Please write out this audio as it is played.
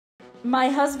My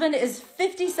husband is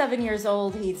 57 years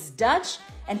old, he's Dutch,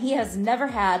 and he has never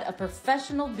had a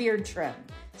professional beard trim.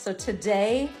 So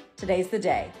today's the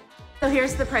day. So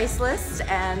here's the price list,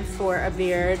 and for a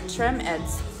beard trim,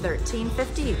 it's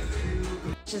 $13.50,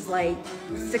 which is like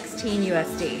 16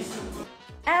 USD.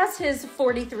 As his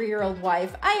 43-year-old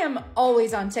wife, I am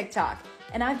always on TikTok,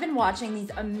 and I've been watching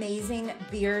these amazing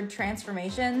beard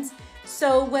transformations.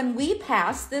 So when we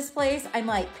pass this place, I'm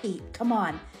like, Pete, come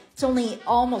on. It's only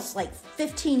almost like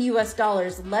 15 US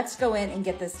dollars. Let's go in and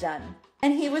get this done.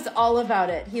 And he was all about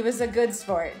it. He was a good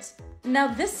sport. Now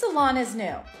this salon is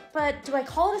new, but do I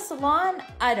call it a salon?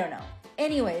 I don't know.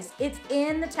 Anyways, it's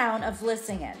in the town of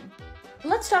Vlissingen.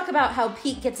 Let's talk about how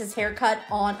Pete gets his hair cut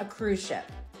on a cruise ship.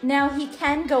 Now he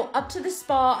can go up to the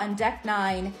spa on deck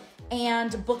 9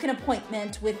 and book an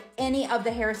appointment with any of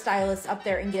the hairstylists up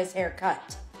there and get his hair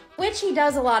cut, which he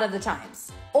does a lot of the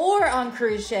times. Or on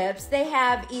cruise ships, they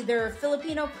have either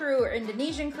Filipino crew or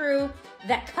Indonesian crew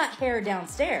that cut hair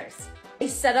downstairs. They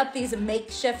set up these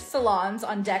makeshift salons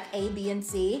on deck A, B, and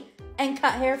C and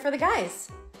cut hair for the guys.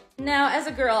 Now, as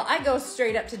a girl, I go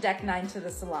straight up to deck 9 to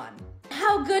the salon.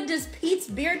 How good does Pete's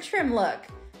beard trim look?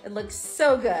 It looks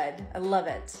so good. I love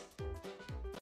it.